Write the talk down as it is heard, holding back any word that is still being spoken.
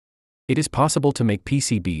It is possible to make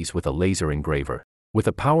PCBs with a laser engraver, with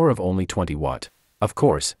a power of only 20 watt, of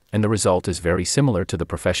course, and the result is very similar to the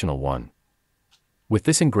professional one. With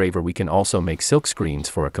this engraver we can also make silk screens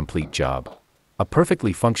for a complete job. A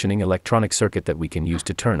perfectly functioning electronic circuit that we can use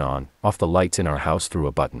to turn on, off the lights in our house through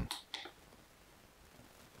a button.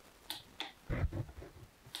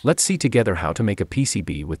 Let's see together how to make a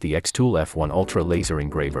PCB with the Xtool F1 Ultra Laser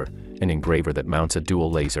Engraver, an engraver that mounts a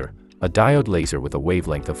dual laser, a diode laser with a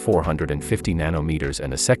wavelength of 450 nanometers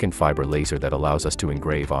and a second fiber laser that allows us to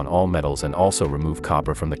engrave on all metals and also remove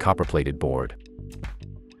copper from the copper-plated board.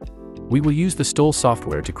 We will use the Xtool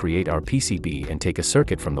software to create our PCB and take a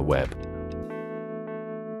circuit from the web.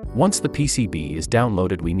 Once the PCB is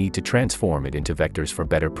downloaded, we need to transform it into vectors for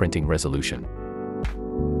better printing resolution.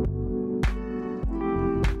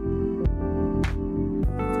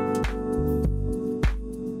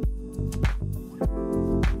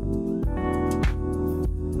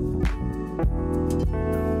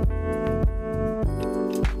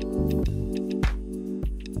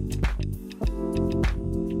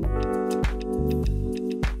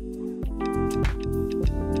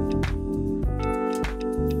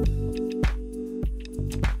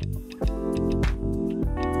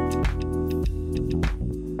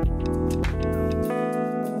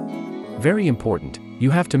 Very important,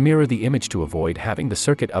 you have to mirror the image to avoid having the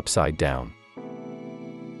circuit upside down.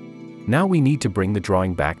 Now we need to bring the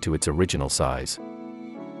drawing back to its original size.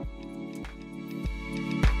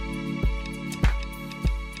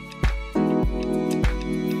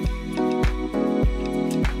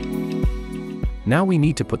 Now we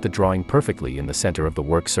need to put the drawing perfectly in the center of the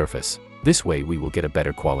work surface. This way we will get a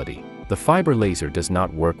better quality. The fiber laser does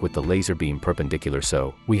not work with the laser beam perpendicular,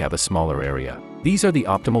 so we have a smaller area. These are the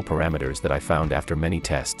optimal parameters that I found after many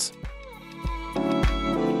tests.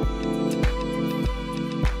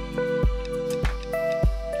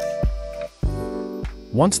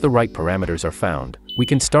 Once the right parameters are found, we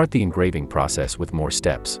can start the engraving process with more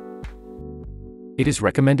steps. It is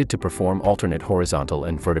recommended to perform alternate horizontal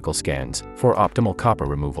and vertical scans for optimal copper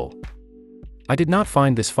removal. I did not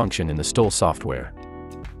find this function in the Xtool software.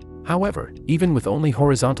 However, even with only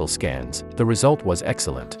horizontal scans, the result was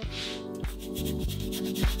excellent.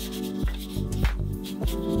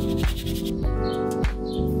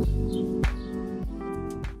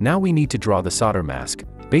 Now we need to draw the solder mask.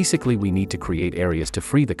 Basically, we need to create areas to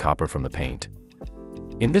free the copper from the paint.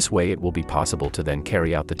 In this way it will be possible to then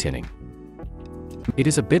carry out the tinning. It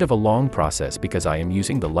is a bit of a long process because I am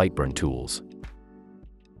using the light burn tools.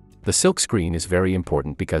 The silk screen is very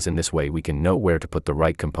important because in this way we can know where to put the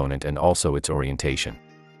right component and also its orientation.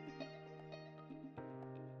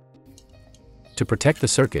 To protect the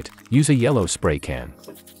circuit, use a yellow spray can.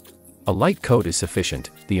 A light coat is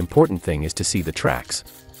sufficient, the important thing is to see the tracks.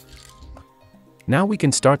 Now we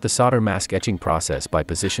can start the solder mask etching process by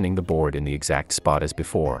positioning the board in the exact spot as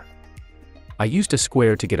before. I used a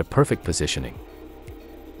square to get a perfect positioning.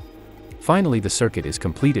 Finally, the circuit is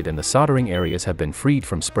completed and the soldering areas have been freed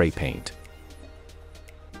from spray paint.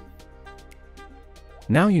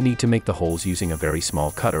 Now you need to make the holes using a very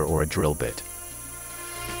small cutter or a drill bit.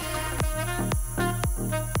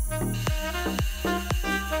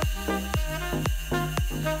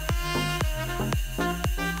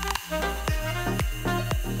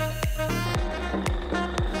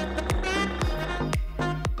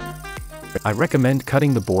 I recommend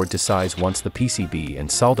cutting the board to size once the PCB and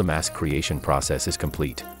solder mask creation process is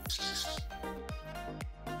complete.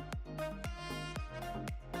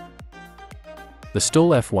 The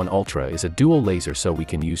Xtool F1 Ultra is a dual laser, so we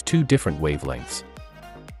can use two different wavelengths.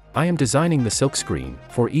 I am designing the silk screen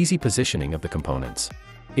for easy positioning of the components.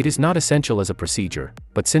 It is not essential as a procedure,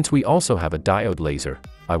 but since we also have a diode laser,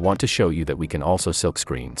 I want to show you that we can also silk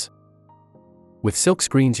screens. With silk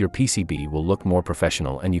screens your PCB will look more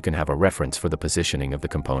professional and you can have a reference for the positioning of the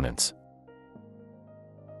components.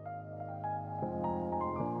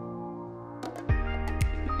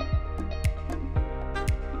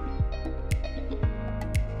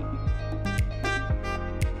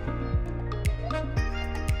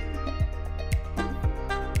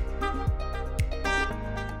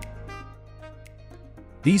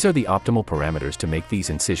 These are the optimal parameters to make these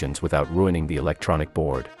incisions without ruining the electronic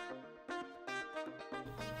board.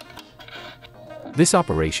 This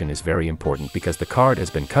operation is very important because the card has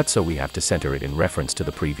been cut, so we have to center it in reference to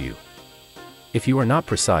the preview. If you are not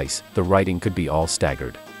precise, the writing could be all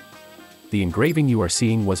staggered. The engraving you are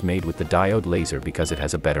seeing was made with the diode laser because it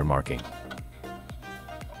has a better marking.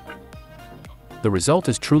 The result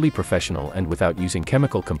is truly professional and without using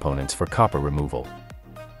chemical components for copper removal.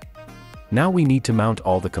 Now we need to mount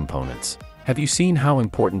all the components. Have you seen how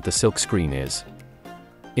important the silk screen is?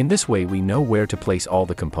 In this way we know where to place all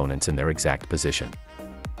the components in their exact position.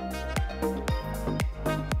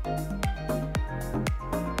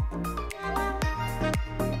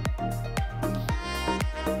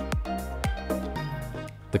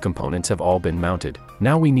 The components have all been mounted,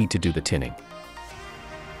 now we need to do the tinning.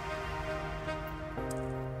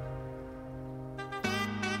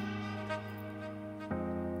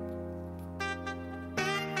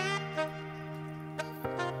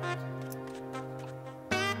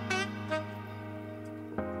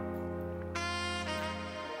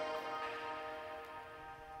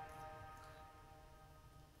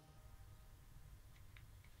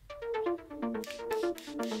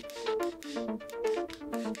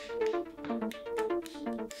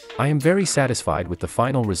 I am very satisfied with the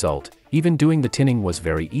final result. Even doing the tinning was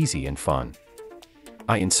very easy and fun.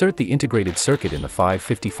 I insert the integrated circuit in the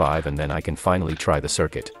 555 and then I can finally try the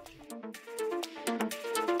circuit.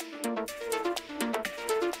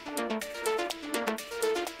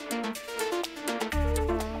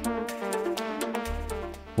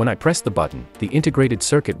 When I press the button, the integrated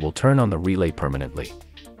circuit will turn on the relay permanently.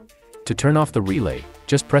 To turn off the relay,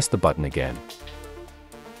 just press the button again.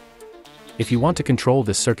 If you want to control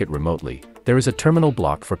this circuit remotely, there is a terminal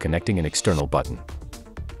block for connecting an external button.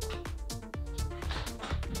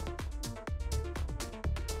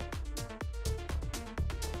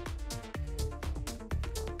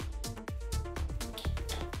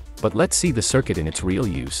 But let's see the circuit in its real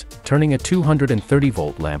use, turning a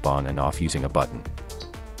 230-volt lamp on and off using a button.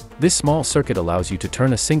 This small circuit allows you to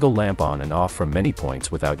turn a single lamp on and off from many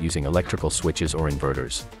points without using electrical switches or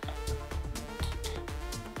inverters.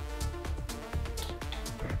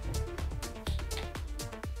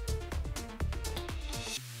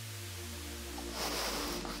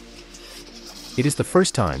 It is the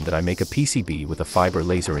first time that I make a PCB with a fiber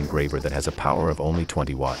laser engraver that has a power of only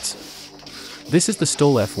 20 watts. This is the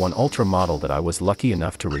Xtool F1 Ultra model that I was lucky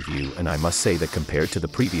enough to review, and I must say that compared to the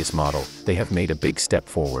previous model, they have made a big step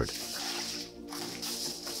forward.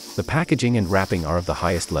 The packaging and wrapping are of the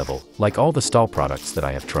highest level, like all the Xtool products that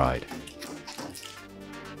I have tried.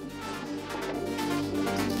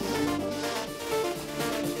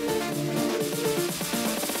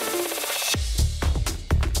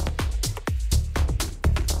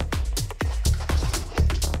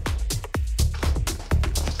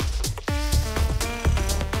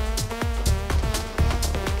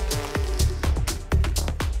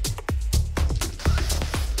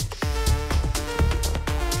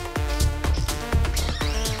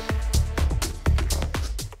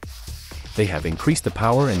 They have increased the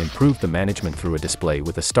power and improved the management through a display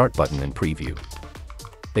with a start button and preview.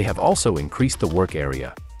 They have also increased the work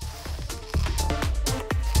area.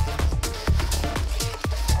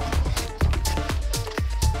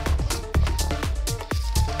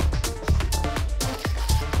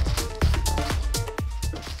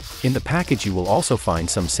 In the package you will also find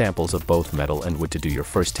some samples of both metal and wood to do your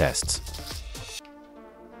first tests.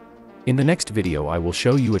 In the next video I will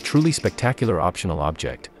show you a truly spectacular optional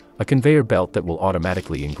object, a conveyor belt that will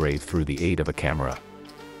automatically engrave through the aid of a camera.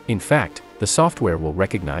 In fact, the software will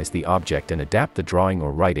recognize the object and adapt the drawing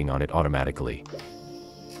or writing on it automatically.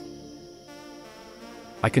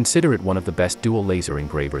 I consider it one of the best dual laser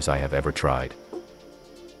engravers I have ever tried.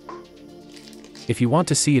 If you want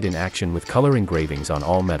to see it in action with color engravings on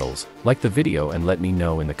all metals, like the video and let me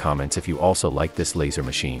know in the comments if you also like this laser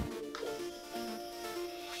machine.